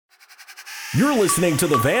You're listening to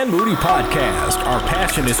the Van Moody Podcast. Our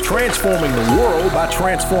passion is transforming the world by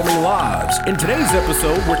transforming lives. In today's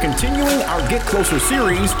episode, we're continuing our Get Closer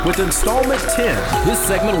series with installment 10. This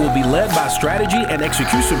segment will be led by strategy and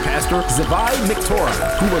execution pastor Zavai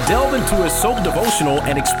Miktora, who will delve into his soap devotional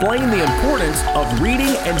and explain the importance of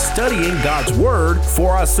reading and studying God's Word for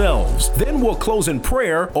ourselves. Then we'll close in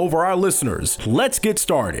prayer over our listeners. Let's get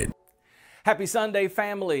started. Happy Sunday,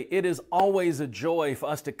 family. It is always a joy for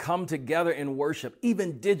us to come together in worship,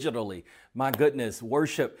 even digitally. My goodness,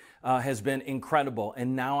 worship has been incredible.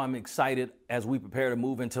 And now I'm excited as we prepare to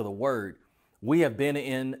move into the Word. We have been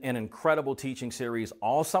in an incredible teaching series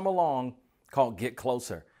all summer long called Get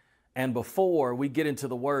Closer. And before we get into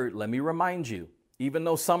the Word, let me remind you, even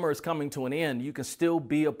though summer is coming to an end, you can still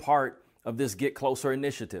be a part of this Get Closer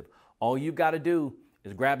initiative. All you've got to do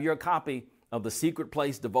is grab your copy of the Secret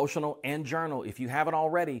Place devotional and journal. If you haven't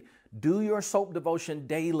already, do your soap devotion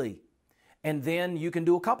daily. And then you can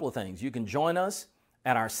do a couple of things. You can join us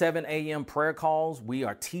at our 7 a.m. prayer calls. We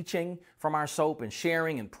are teaching from our soap and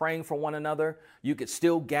sharing and praying for one another. You could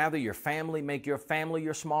still gather your family, make your family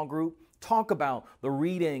your small group. Talk about the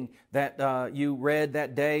reading that you read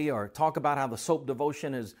that day, or talk about how the soap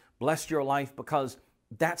devotion has blessed your life, because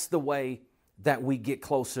that's the way that we get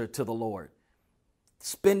closer to the Lord.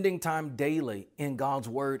 Spending time daily in God's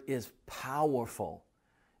Word is powerful.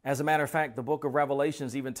 As a matter of fact, the book of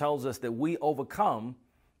Revelations even tells us that we overcome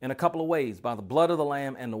in a couple of ways: by the blood of the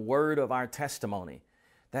Lamb and the word of our testimony.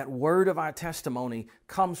 That word of our testimony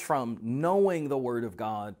comes from knowing the Word of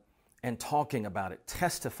God and talking about it,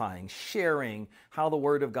 testifying, sharing how the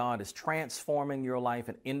Word of God is transforming your life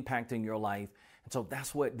and impacting your life. And so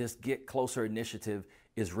that's what this Get Closer initiative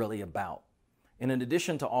is really about. And in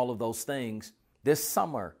addition to all of those things, this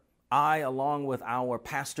summer, I, along with our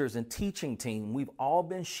pastors and teaching team, we've all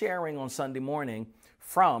been sharing on Sunday morning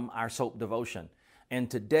from our soap devotion. And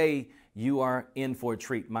today you are in for a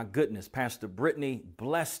treat. My goodness, Pastor Brittany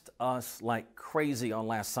blessed us like crazy on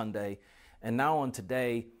last Sunday. And now on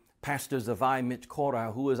today, Pastor Zavai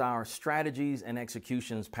Miktora, who is our strategies and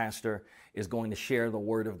executions pastor, is going to share the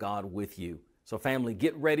Word of God with you. So family,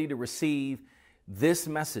 get ready to receive this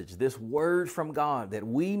message, this word from God that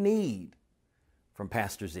we need from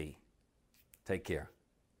Pastor Z. Take care.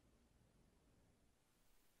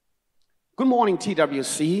 Good morning,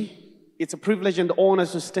 TWC. It's a privilege and honor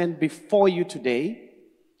to stand before you today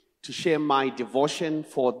to share my devotion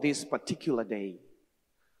for this particular day.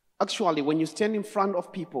 Actually, when you stand in front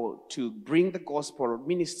of people to bring the gospel or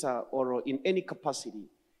minister or in any capacity,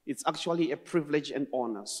 it's actually a privilege and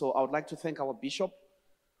honor. So I would like to thank our bishop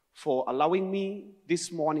for allowing me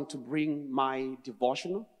this morning to bring my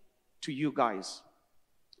devotional to you guys.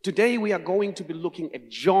 Today we are going to be looking at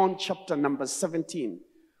John chapter number 17,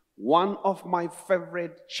 one of my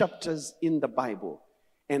favorite chapters in the Bible.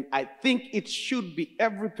 And I think it should be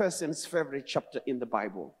every person's favorite chapter in the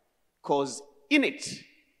Bible, because in it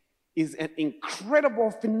is an incredible,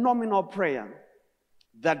 phenomenal prayer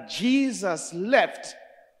that Jesus left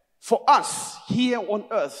for us here on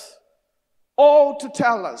earth, all to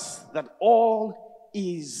tell us that all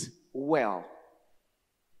is well.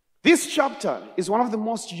 This chapter is one of the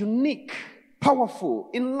most unique,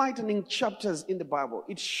 powerful, enlightening chapters in the Bible.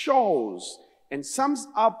 It shows and sums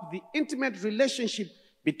up the intimate relationship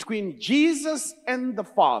between Jesus and the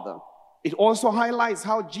Father. It also highlights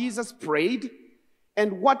how Jesus prayed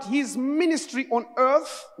and what his ministry on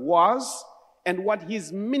earth was and what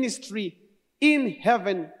his ministry in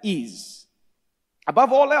heaven is.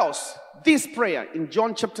 Above all else, this prayer in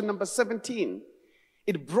John chapter number 17,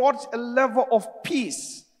 it brought a level of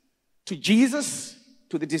peace to Jesus,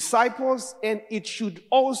 to the disciples, and it should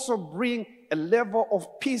also bring a level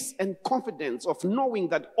of peace and confidence of knowing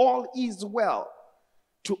that all is well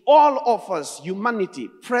to all of us, humanity,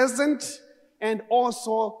 present and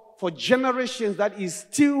also for generations that is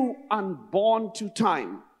still unborn to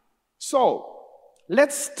time. So,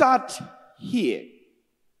 let's start here.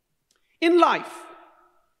 In life,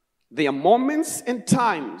 there are moments and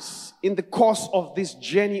times in the course of this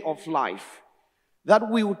journey of life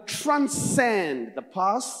that will transcend the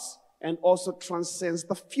past and also transcends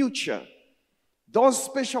the future. Those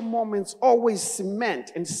special moments always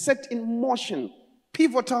cement and set in motion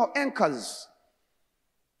pivotal anchors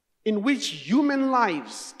in which human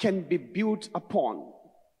lives can be built upon.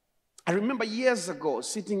 I remember years ago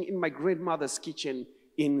sitting in my grandmother's kitchen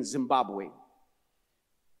in Zimbabwe.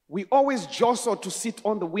 We always jostled to sit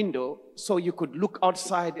on the window so you could look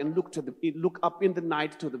outside and look up in the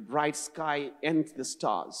night to the bright sky and the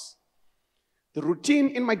stars. The routine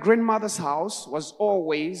in my grandmother's house was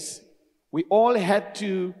always, we all had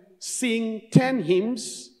to sing 10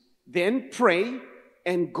 hymns then pray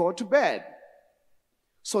and go to bed.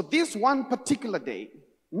 So this one particular day,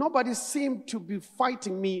 nobody seemed to be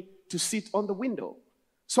fighting me to sit on the window.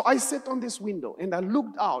 So I sat on this window and I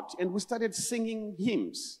looked out and we started singing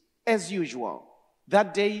hymns as usual.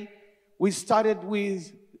 That day, we started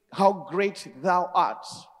with How Great Thou Art.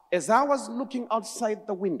 As I was looking outside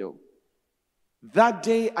the window, that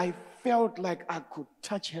day I felt like I could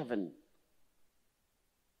touch heaven.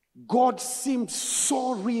 God seemed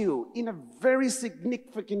so real in a very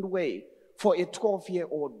significant way for a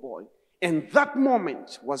 12-year-old boy. And that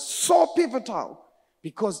moment was so pivotal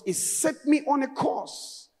because it set me on a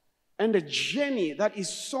course and a journey that is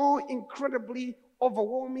so incredibly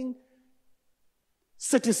overwhelming,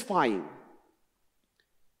 satisfying.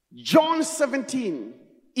 John 17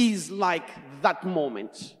 is like that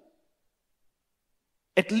moment.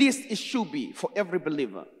 At least it should be for every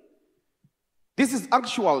believer. This is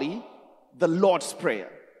actually the Lord's Prayer.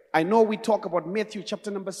 I know we talk about Matthew chapter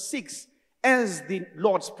number 6 as the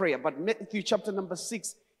Lord's Prayer, but Matthew chapter number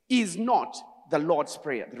 6 is not the Lord's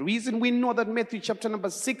Prayer. The reason we know that Matthew chapter number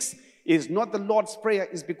 6 is not the Lord's Prayer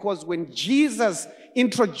is because when Jesus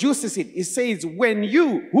introduces it, he says, when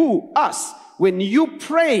you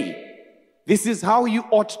pray, this is how you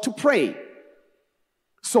ought to pray.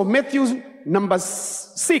 So Matthew number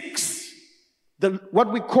 6,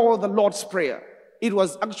 what we call the Lord's Prayer, it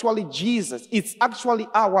was actually Jesus. It's actually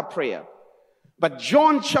our prayer. But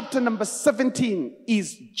John chapter number 17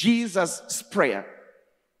 is Jesus' prayer.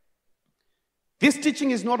 This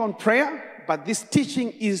teaching is not on prayer, but this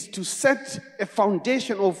teaching is to set a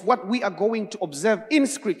foundation of what we are going to observe in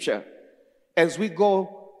Scripture as we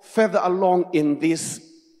go further along in this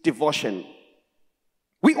devotion.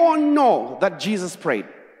 We all know that Jesus prayed.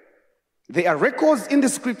 There are records in the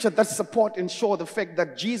Scripture that support and show the fact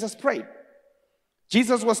that Jesus prayed.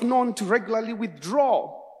 Jesus was known to regularly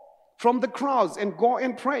withdraw from the crowds and go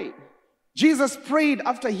and pray. Jesus prayed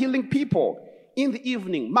after healing people in the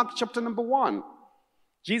evening. Mark chapter number 1.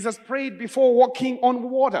 Jesus prayed before walking on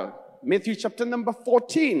water. Matthew chapter number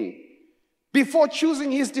 14. Before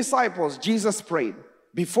choosing his disciples, Jesus prayed.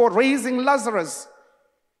 Before raising Lazarus,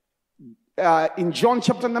 in John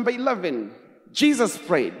chapter number 11, Jesus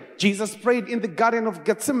prayed. Jesus prayed in the Garden of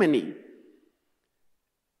Gethsemane.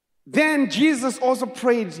 Then Jesus also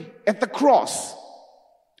prayed at the cross.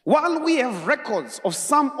 While we have records of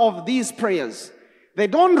some of these prayers, they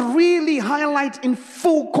don't really highlight in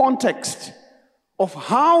full context of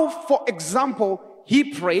how, for example,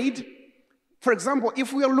 he prayed. For example,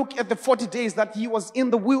 if we look at the 40 days that he was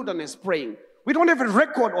in the wilderness praying, we don't have a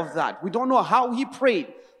record of that. We don't know how he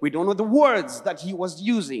prayed. We don't know the words that he was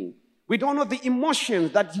using. We don't know the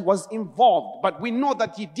emotions that he was involved, but we know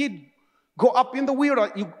that he did go up in the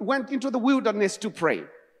wilderness. He went into the wilderness to pray.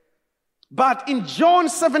 But in John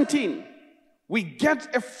 17, we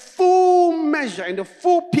get a full measure and a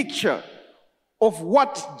full picture of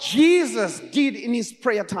what Jesus did in his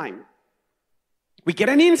prayer time. We get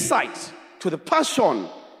an insight to the passion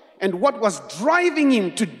and what was driving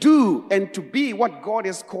him to do and to be what God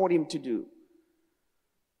has called him to do.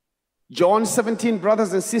 John 17,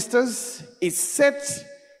 brothers and sisters, is set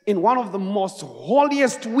in one of the most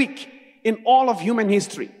holiest weeks in all of human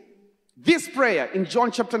history. This prayer in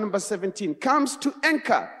John chapter number 17 comes to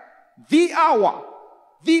anchor the hour,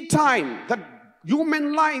 the time that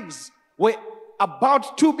human lives were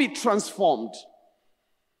about to be transformed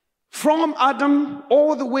from Adam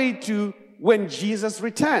all the way to when Jesus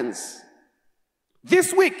returns.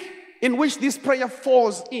 This week in which this prayer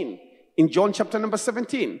falls in John chapter number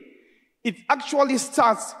 17, it actually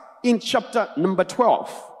starts in chapter number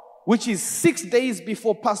 12, which is 6 days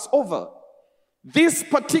before Passover. This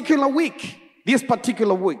particular week is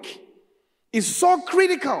so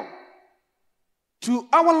critical to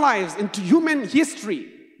our lives and to human history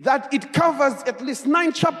that it covers at least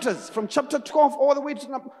 9 chapters from chapter 12 all the way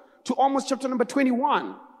to almost chapter number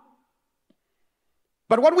 21.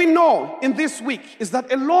 But what we know in this week is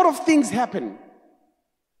that a lot of things happen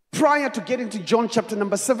prior to getting to John chapter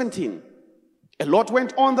number 17. A lot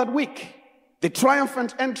went on that week. The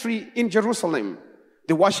triumphant entry in Jerusalem,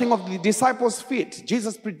 the washing of the disciples' feet,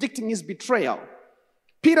 Jesus predicting his betrayal,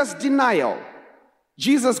 Peter's denial.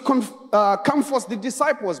 Jesus comforts the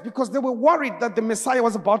disciples because they were worried that the Messiah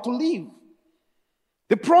was about to leave.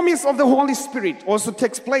 The promise of the Holy Spirit also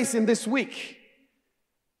takes place in this week.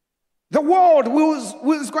 The world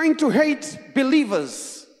was going to hate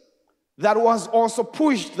believers. That was also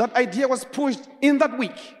pushed, that idea was pushed in that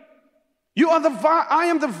week. I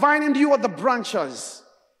am the vine and you are the branches.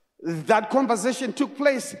 That conversation took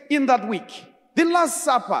place in that week. The Last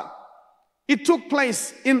Supper, it took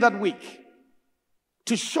place in that week.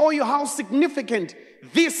 to show you how significant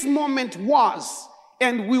this moment was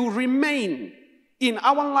and will remain in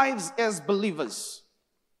our lives as believers.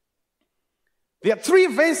 There are 3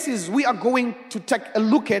 verses we are going to take a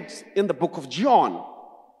look at in the book of John.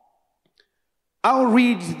 I'll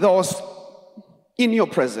read those in your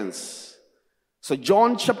presence. So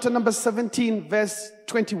John chapter number 17 verse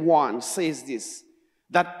 21 says this,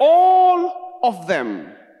 that all of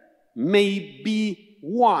them may be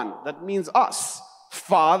one. That means us.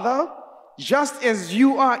 Father, just as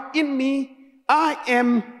you are in me, I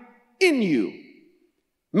am in you.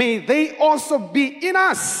 May they also be in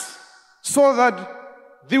us, so that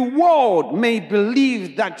the world may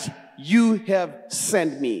believe that you have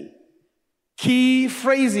sent me. Key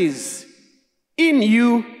phrases: in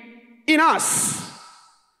you, in us.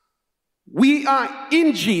 We are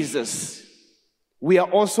in Jesus. We are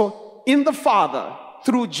also in the Father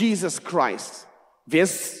through Jesus Christ.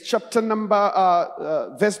 Verse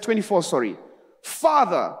 24,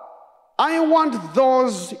 Father, I want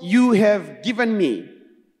those you have given me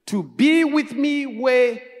to be with me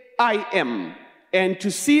where I am, and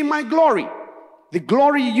to see my glory, the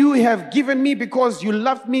glory you have given me because you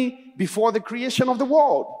loved me before the creation of the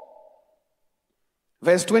world.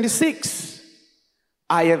 Verse 26,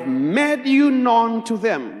 I have made you known to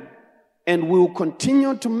them and will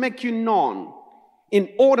continue to make you known, in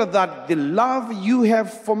order that the love you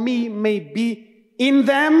have for me may be in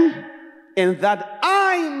them, and that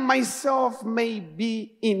I myself may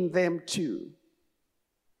be in them too.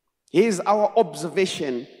 Here's our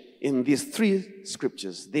observation in these 3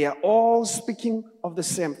 scriptures. They are all speaking of the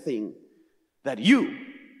same thing, that you,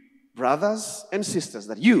 brothers and sisters,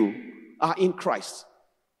 that you are in Christ,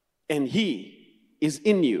 and He is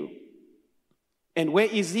in you. And where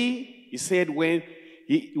is He? He said when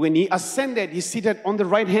He ascended, He seated on the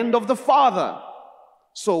right hand of the Father.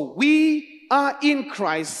 So we are in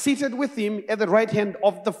Christ, seated with Him at the right hand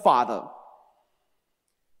of the Father.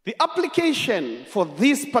 The application for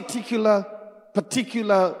these particular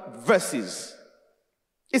verses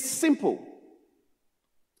is simple.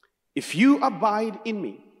 If you abide in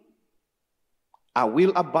me, I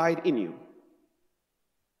will abide in you.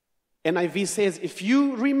 NIV says, if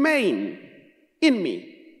you remain in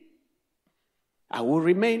me, I will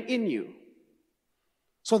remain in you.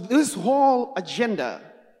 So this whole agenda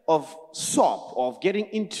of SOP, of getting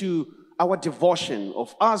into our devotion,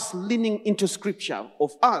 of us leaning into Scripture,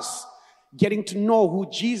 of us getting to know who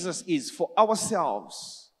Jesus is for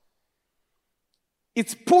ourselves,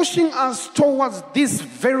 it's pushing us towards this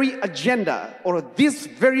very agenda, or this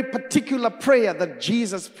very particular prayer that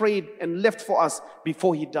Jesus prayed and left for us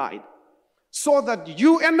before He died, so that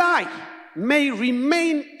you and I may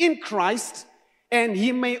remain in Christ, and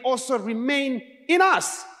He may also remain in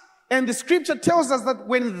us. And the Scripture tells us that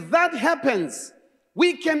when that happens,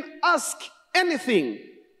 we can ask anything,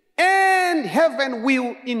 and heaven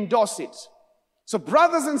will endorse it. So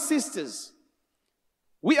brothers and sisters,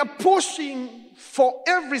 we are pushing for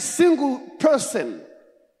every single person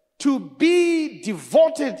to be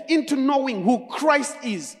devoted into knowing who Christ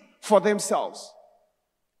is for themselves.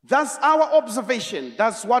 That's our observation.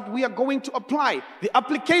 That's what we are going to apply. The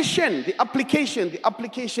application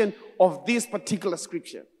of this particular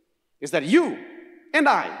scripture is that you and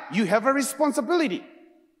you have a responsibility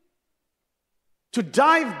to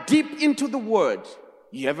dive deep into the Word.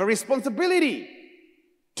 You have a responsibility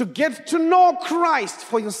to get to know Christ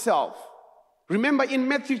for yourself. Remember in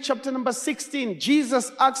Matthew chapter number 16,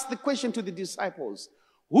 Jesus asked the question to the disciples,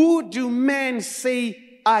 who do men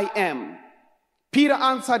say I am? Peter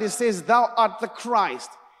answered, he says, thou art the Christ.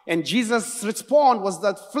 And Jesus' response was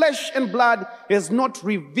that flesh and blood has not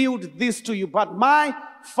revealed this to you, but my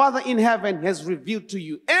Father in heaven has revealed to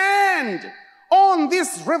you. And on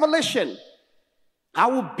this revelation, I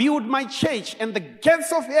will build my church, and the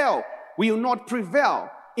gates of hell will not prevail.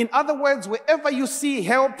 In other words, wherever you see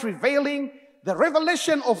hell prevailing, the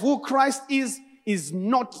revelation of who Christ is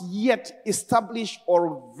not yet established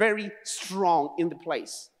or very strong in the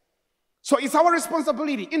place. So it's our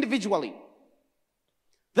responsibility individually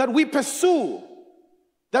that we pursue,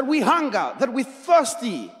 that we hunger, that we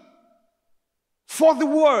thirsty for the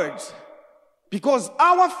Word, because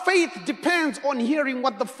our faith depends on hearing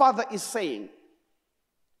what the Father is saying.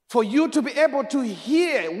 For you to be able to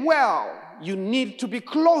hear well, you need to be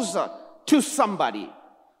closer to somebody.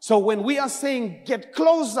 So when we are saying get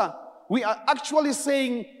closer, we are actually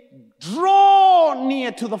saying draw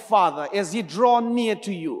near to the Father as He draw near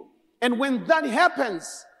to you. And when that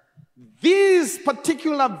happens, these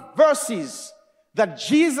particular verses that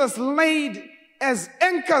Jesus laid as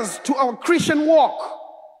anchors to our Christian walk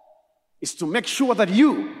is to make sure that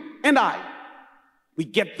you and We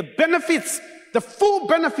get the benefits, the full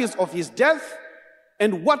benefits of his death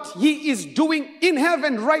and what he is doing in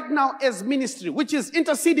heaven right now as ministry, which is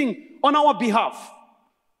interceding on our behalf.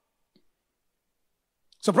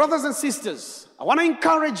 So brothers and sisters, I want to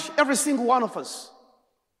encourage every single one of us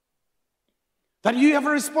that you have a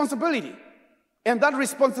responsibility, and that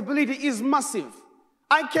responsibility is massive.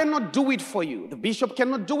 I cannot do it for you. The bishop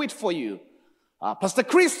cannot do it for you. Pastor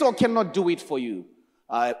Christo cannot do it for you.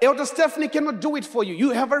 Elder Stephanie cannot do it for you. You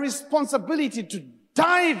have a responsibility to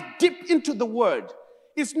dive deep into the word.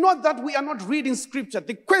 It's not that we are not reading scripture.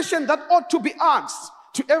 The question that ought to be asked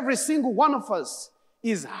to every single one of us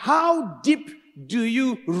is, how deep do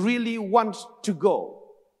you really want to go?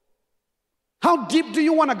 How deep do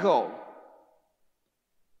you want to go?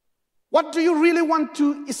 What do you really want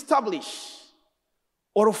to establish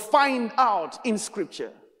or find out in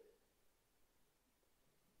scripture?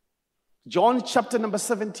 John chapter number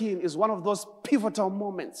 17 is one of those pivotal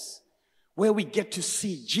moments where we get to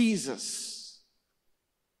see Jesus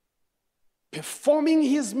performing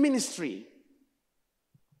his ministry,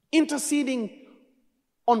 interceding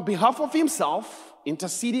on behalf of himself,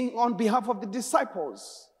 interceding on behalf of the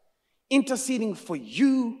disciples, interceding for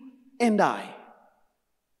you and I.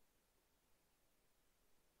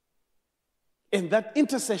 And that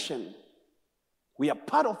intercession, we are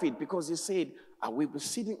part of it because he said, I will be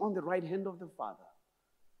sitting on the right hand of the Father.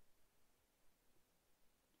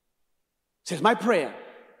 It says, my prayer,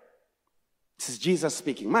 this is Jesus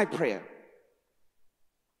speaking, my prayer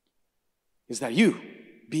is that you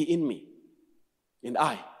be in me and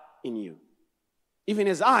I in you, even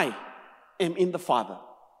as I am in the Father.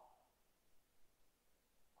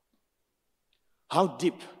 How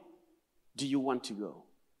deep do you want to go?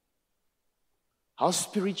 How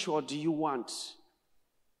spiritual do you want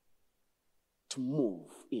to move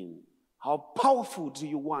in? How powerful do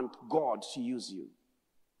you want God to use you?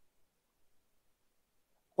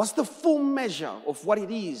 What's the full measure of what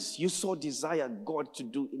it is you so desire God to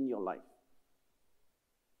do in your life?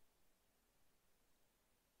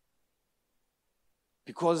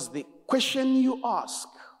 Because the question you ask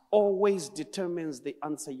always determines the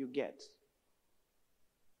answer you get.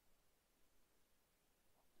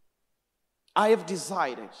 I have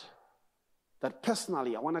decided that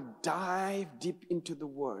personally I want to dive deep into the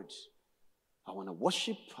Word. I want to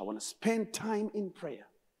worship. I want to spend time in prayer.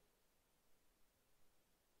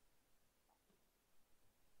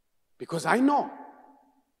 Because I know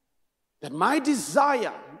that my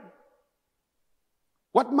desire,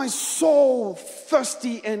 what my soul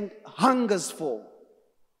thirsty and hungers for,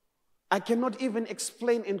 I cannot even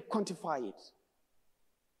explain and quantify it.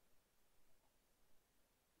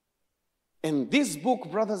 In this book,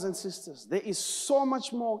 brothers and sisters, there is so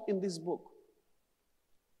much more in this book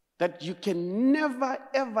that you can never,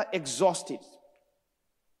 ever exhaust it.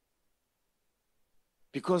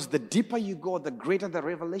 Because the deeper you go, the greater the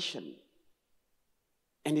revelation.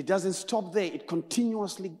 And it doesn't stop there. It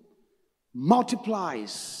continuously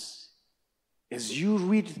multiplies as you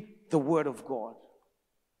read the Word of God.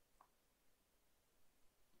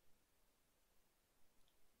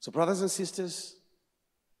 So, brothers and sisters,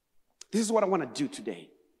 this is what I want to do today.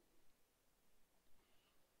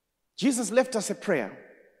 Jesus left us a prayer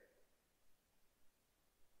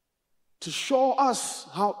to show us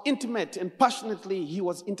how intimate and passionately he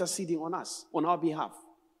was interceding on us, on our behalf.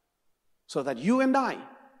 So that you and I,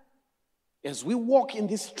 as we walk in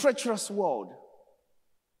this treacherous world,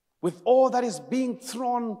 with all that is being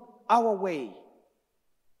thrown our way,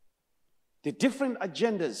 the different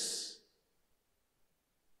agendas,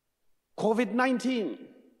 COVID-19,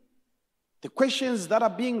 the questions that are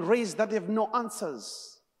being raised that have no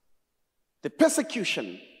answers, the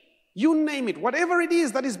persecution, you name it, whatever it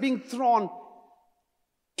is that is being thrown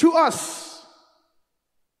to us,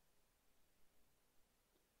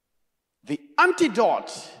 the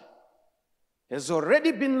antidote has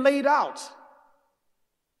already been laid out.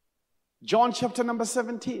 John chapter number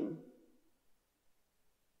 17.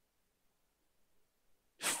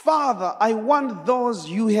 Father, I want those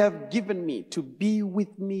you have given me to be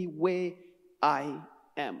with me where I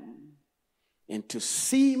am, and to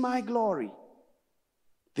see my glory,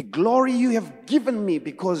 the glory you have given me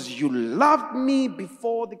because you loved me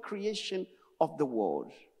before the creation of the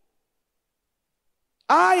world.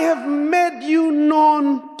 I have made you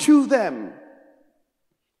known to them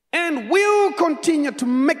and will continue to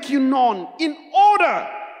make you known in order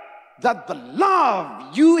that the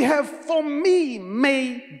love you have for me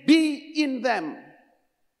may be in them,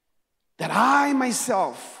 that I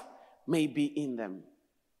myself may be in them.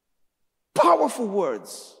 Powerful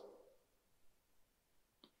words.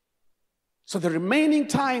 So the remaining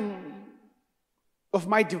time of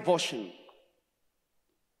my devotion,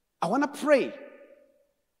 I want to pray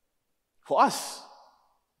for us,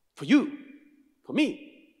 for you, for me,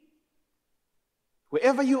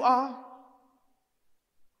 wherever you are,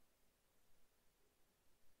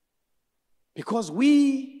 because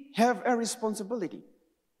we have a responsibility.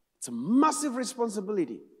 It's a massive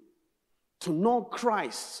responsibility to know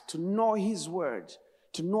Christ, to know His word,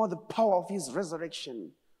 to know the power of His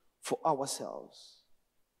resurrection for ourselves.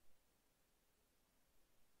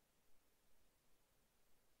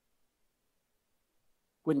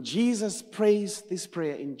 When Jesus prays this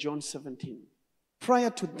prayer in John 17,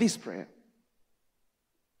 prior to this prayer,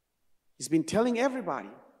 He's been telling everybody,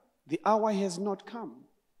 the hour has not come.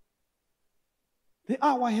 The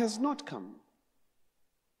hour has not come.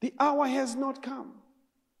 The hour has not come.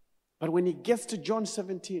 But when He gets to John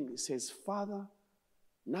 17, He says, Father,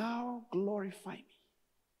 now glorify me,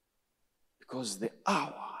 because the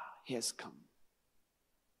hour has come.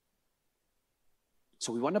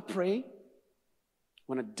 So we want to pray.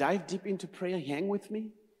 Want to dive deep into prayer. Hang with me,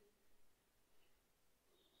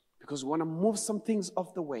 because we want to move some things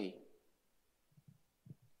off the way.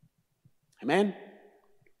 Amen.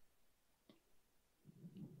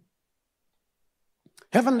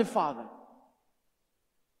 Heavenly Father,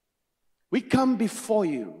 we come before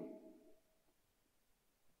you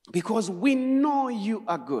because we know you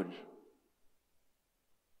are good.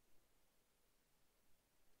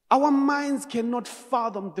 Our minds cannot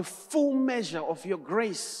fathom the full measure of your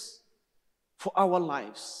grace for our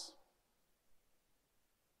lives.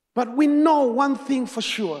 But we know one thing for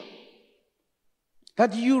sure,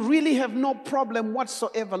 that you really have no problem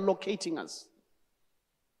whatsoever locating us.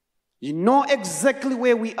 You know exactly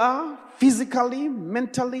where we are, physically,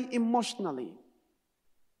 mentally, emotionally.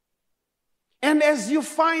 And as you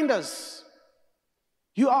find us,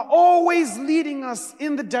 you are always leading us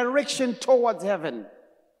in the direction towards heaven.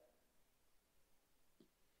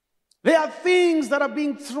 There are things that are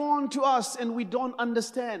being thrown to us and we don't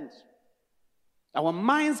understand. Our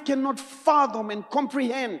minds cannot fathom and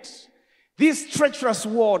comprehend this treacherous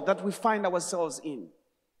world that we find ourselves in.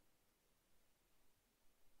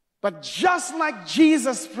 But just like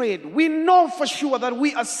Jesus prayed, we know for sure that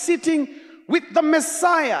we are sitting with the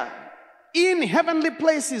Messiah in heavenly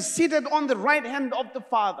places, seated on the right hand of the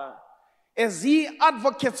Father, as He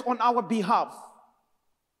advocates on our behalf.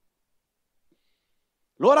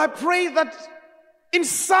 Lord, I pray that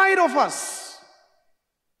inside of us,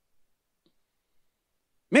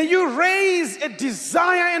 may you raise a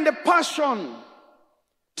desire and a passion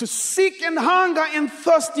to seek and hunger and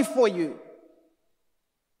thirsty for you.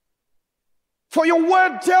 For your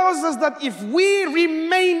word tells us that if we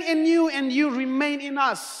remain in you and you remain in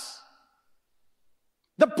us,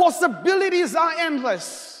 the possibilities are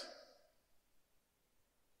endless.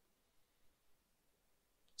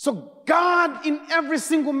 So God, in every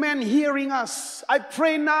single man hearing us, I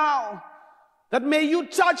pray now that may you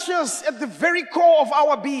touch us at the very core of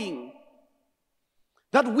our being,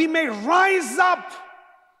 that we may rise up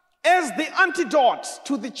as the antidote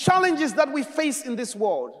to the challenges that we face in this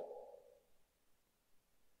world.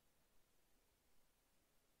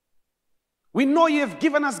 We know you have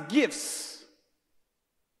given us gifts.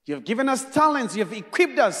 You have given us talents. You have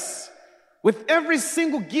equipped us with every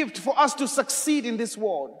single gift for us to succeed in this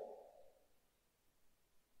world.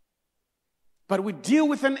 But we deal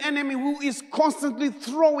with an enemy who is constantly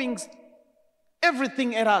throwing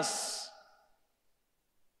everything at us.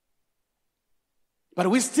 But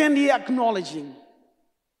we stand here acknowledging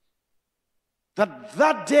that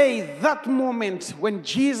that day, that moment when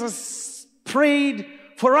Jesus prayed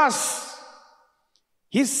for us,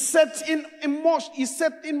 He set in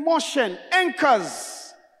motion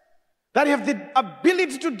anchors that have the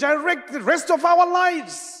ability to direct the rest of our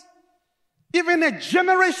lives. Even a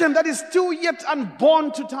generation that is still yet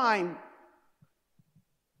unborn to time.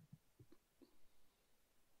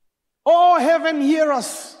 Oh, heaven, hear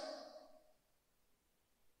us.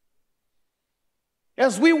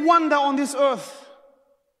 As we wander on this earth,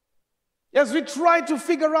 as we try to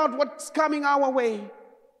figure out what's coming our way,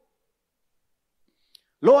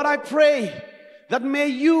 Lord, I pray that may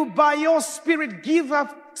you, by your Spirit, give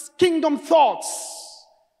us kingdom thoughts.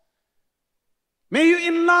 May you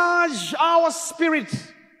enlarge our spirit.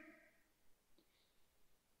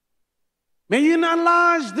 May you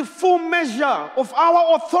enlarge the full measure of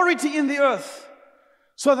our authority in the earth,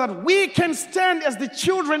 so that we can stand as the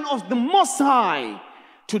children of the Most High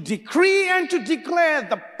to decree and to declare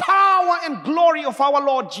the power and glory of our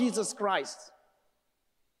Lord Jesus Christ.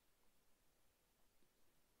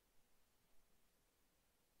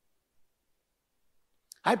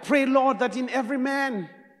 I pray, Lord, that in every man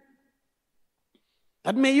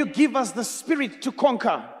That may you give us the spirit to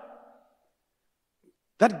conquer.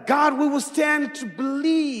 That God, we will stand to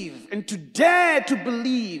believe and to dare to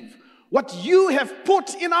believe what you have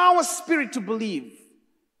put in our spirit to believe.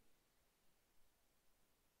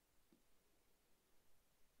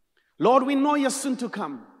 Lord, we know you're soon to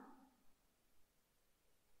come.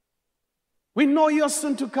 We know you're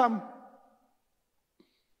soon to come.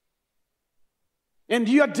 And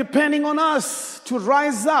you are depending on us to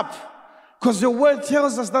rise up, because your word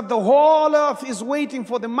tells us that the whole earth is waiting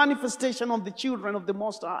for the manifestation of the children of the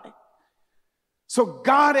Most High. So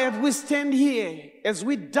God, as we stand here, as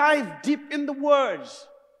we dive deep in the word,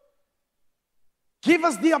 give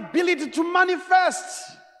us the ability to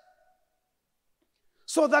manifest,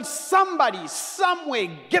 so that somebody, somewhere,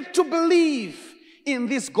 get to believe in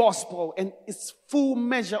this gospel and its full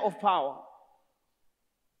measure of power.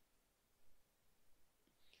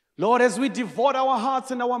 Lord, as we devote our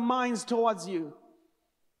hearts and our minds towards you,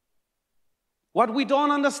 what we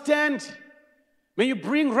don't understand, may you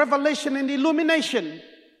bring revelation and illumination.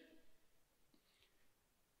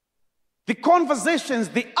 The conversations,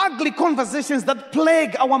 the ugly conversations that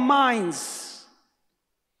plague our minds.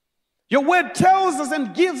 Your word tells us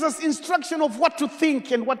and gives us instruction of what to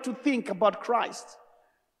think and what to think about Christ.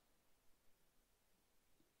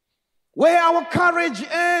 Where our courage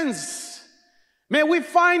ends, may we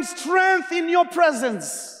find strength in your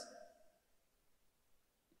presence.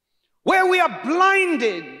 Where we are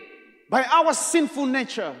blinded by our sinful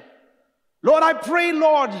nature, Lord, I pray,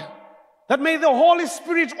 Lord, that may the Holy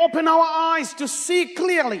Spirit open our eyes to see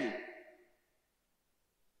clearly.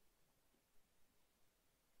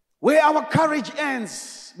 Where our courage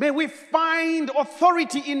ends, may we find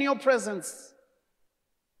authority in your presence.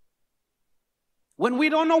 When we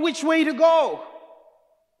don't know which way to go,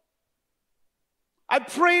 I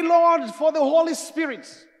pray, Lord, for the Holy Spirit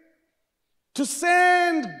to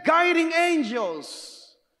send guiding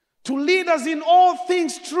angels to lead us in all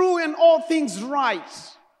things true and all things right.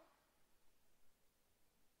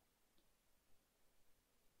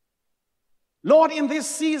 Lord, in this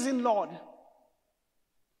season, Lord,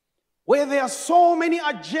 where there are so many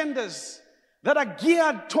agendas that are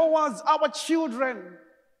geared towards our children,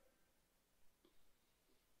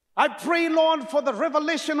 I pray, Lord, for the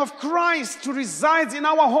revelation of Christ to reside in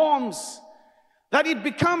our homes, that it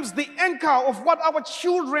becomes the anchor of what our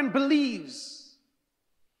children believes.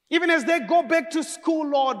 Even as they go back to school,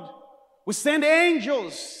 Lord, we send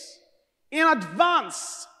angels in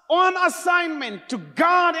advance on assignment to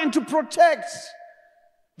guard and to protect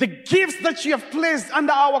the gifts that you have placed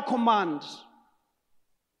under our command.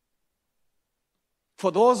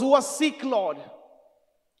 For those who are sick, Lord,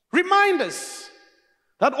 remind us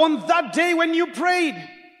that on that day when you prayed,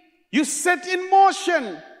 you set in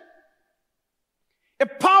motion a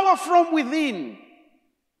power from within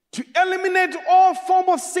to eliminate all form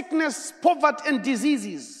of sickness, poverty, and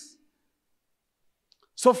diseases.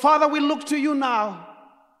 So, Father, we look to you now,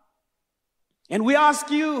 and we ask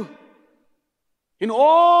you, in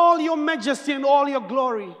all your majesty and all your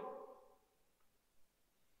glory,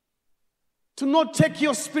 to not take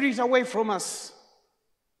your spirit away from us.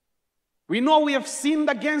 We know we have sinned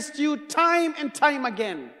against you time and time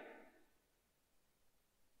again.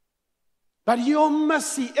 But your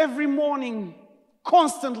mercy every morning,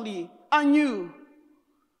 constantly anew,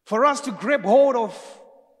 for us to grab hold of.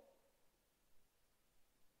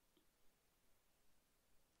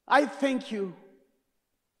 I thank you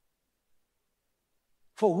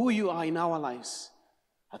for who you are in our lives.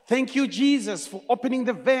 I thank you, Jesus, for opening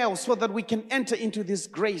the veil so that we can enter into this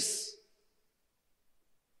grace.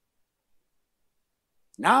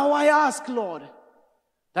 Now I ask, Lord,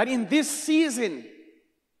 that in this season,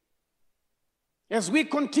 as we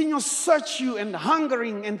continue search you and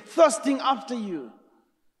hungering and thirsting after you,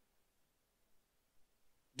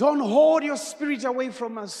 don't hold your spirit away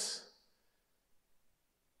from us.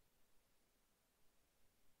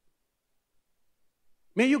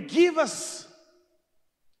 May you give us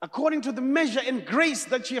according to the measure and grace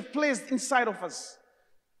that you have placed inside of us,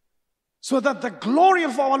 so that the glory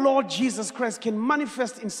of our Lord Jesus Christ can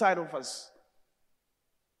manifest inside of us.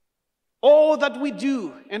 All that we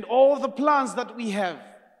do and all the plans that we have,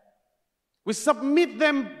 we submit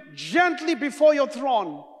them gently before your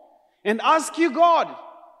throne and ask you, God,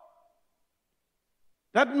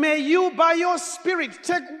 that may you by your Spirit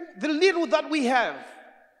take the little that we have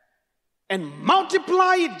and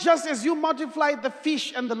multiply it just as you multiplied the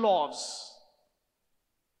fish and the loaves.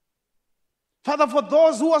 Father, for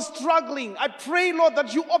those who are struggling, I pray, Lord,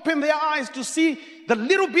 that you open their eyes to see the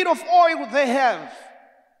little bit of oil they have,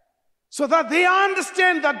 so that they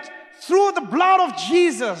understand that through the blood of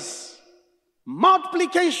Jesus,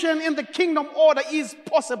 Multiplication in the kingdom order is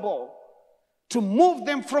possible to move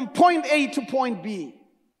them from point A to point B.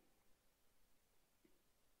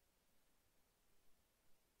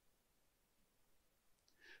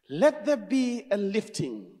 Let there be a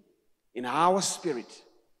lifting in our spirit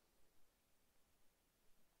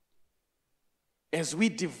as we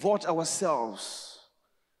devote ourselves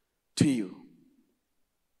to you.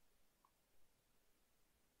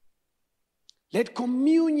 Let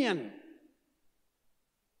communion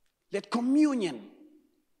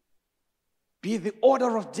be the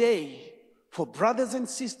order of day for brothers and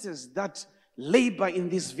sisters that labor in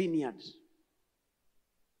this vineyard.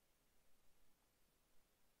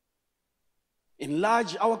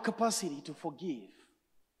 Enlarge our capacity to forgive.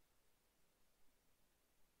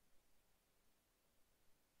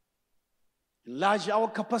 Enlarge our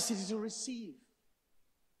capacity to receive.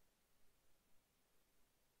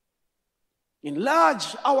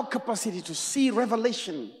 Enlarge our capacity to see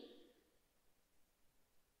revelation.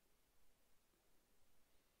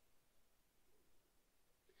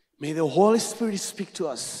 May the Holy Spirit speak to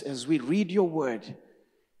us as we read your word,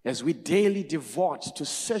 as we daily devote to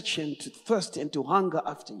search and to thirst and to hunger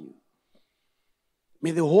after you.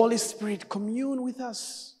 May the Holy Spirit commune with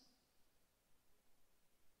us.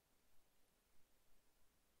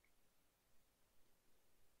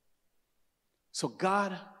 So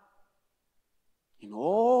God, in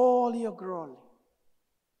all your glory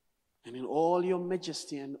and in all your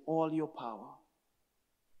majesty and all your power,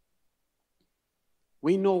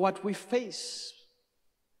 we know what we face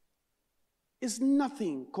is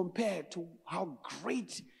nothing compared to how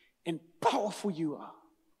great and powerful you are.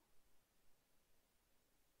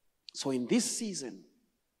 So in this season,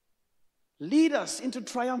 lead us into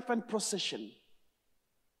triumphant procession.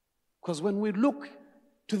 Because when we look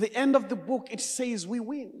to the end of the book, it says we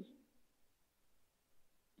win.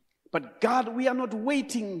 But God, we are not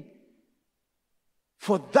waiting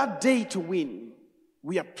for that day to win.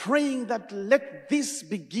 We are praying that let this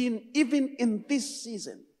begin even in this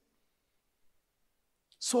season,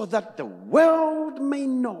 so that the world may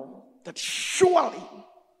know that surely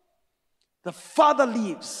the Father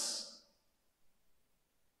lives.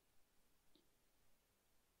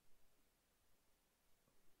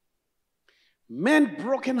 Men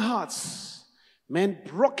broken hearts, men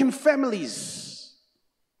broken families,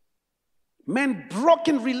 men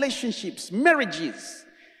broken relationships, marriages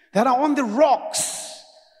that are on the rocks.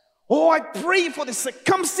 Oh, I pray for the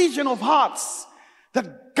circumcision of hearts,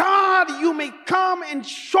 that God, you may come and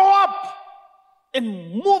show up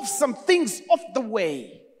and move some things off the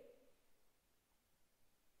way.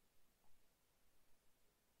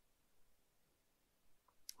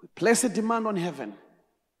 We place a demand on heaven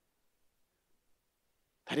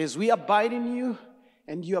that as we abide in you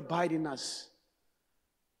and you abide in us,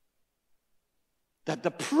 that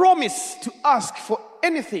the promise to ask for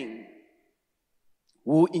anything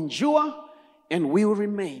will endure and will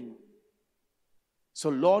remain. So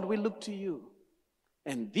Lord, we look to you,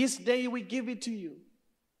 and this day we give it to you.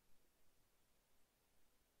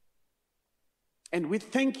 And we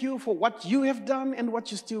thank you for what you have done and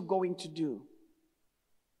what you're still going to do.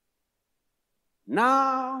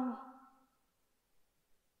 Now,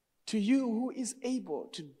 to you who is able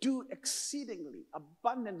to do exceedingly,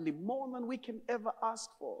 abundantly, more than we can ever ask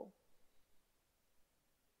for,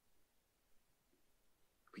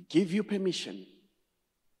 we give you permission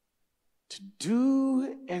to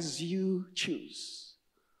do as you choose.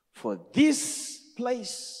 For this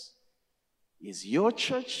place is your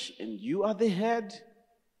church, and you are the head,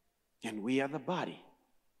 and we are the body.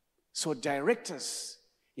 So direct us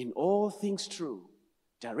in all things true.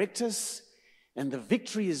 Direct us in the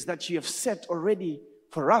victories that you have set already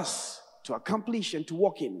for us to accomplish and to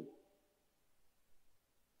walk in.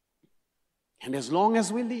 And as long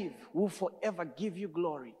as we live, we'll forever give you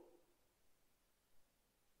glory.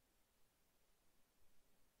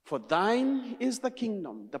 For thine is the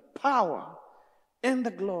kingdom, the power, and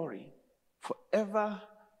the glory, forever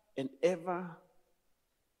and ever.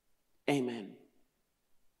 Amen.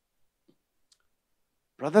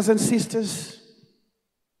 Brothers and sisters,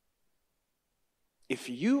 if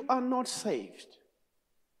you are not saved,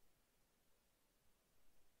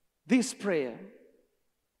 this prayer,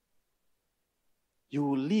 you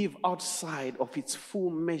will live outside of its full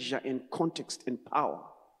measure and context and power.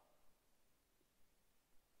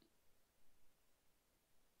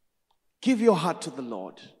 Give your heart to the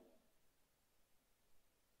Lord.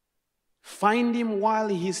 Find him while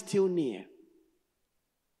he is still near.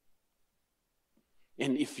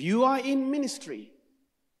 And if you are in ministry,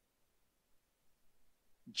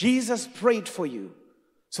 Jesus prayed for you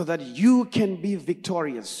so that you can be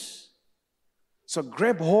victorious. So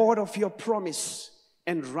grab hold of your promise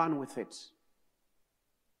and run with it.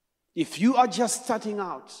 If you are just starting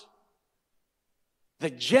out, the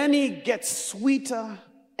journey gets sweeter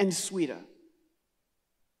and sweeter,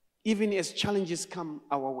 even as challenges come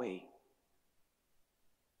our way.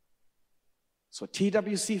 So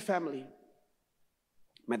TWC family,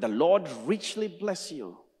 may the Lord richly bless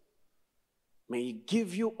you. May He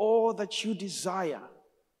give you all that you desire.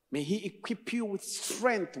 May He equip you with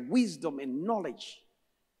strength, wisdom, and knowledge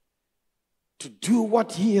to do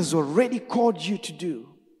what He has already called you to do.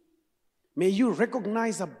 May you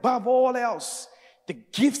recognize above all else the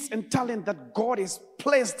gifts and talent that God has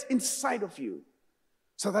placed inside of you,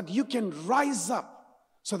 so that you can rise up,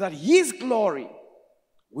 so that His glory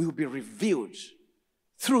will be revealed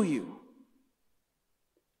through you.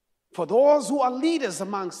 For those who are leaders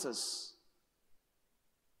amongst us,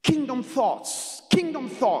 kingdom thoughts,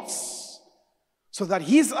 so that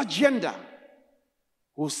His agenda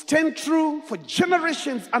will stand true for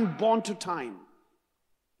generations unborn to time.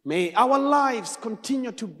 May our lives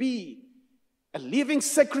continue to be a living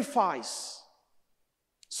sacrifice,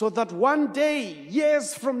 so that one day,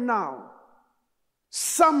 years from now,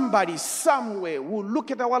 somebody somewhere will look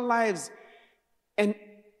at our lives and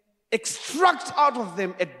extract out of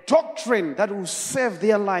them a doctrine that will save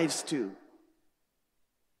their lives too.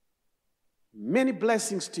 Many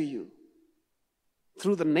blessings to you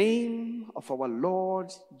through the name of our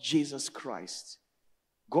Lord Jesus Christ.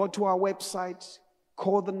 Go to our website,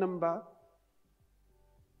 call the number,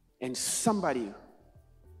 and somebody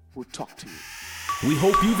will talk to you. We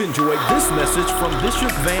hope you've enjoyed this message from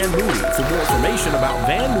Bishop Van Moody. For more information about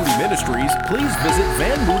Van Moody Ministries, please visit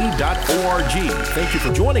vanmoody.org. Thank you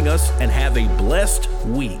for joining us and have a blessed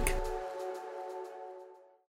week.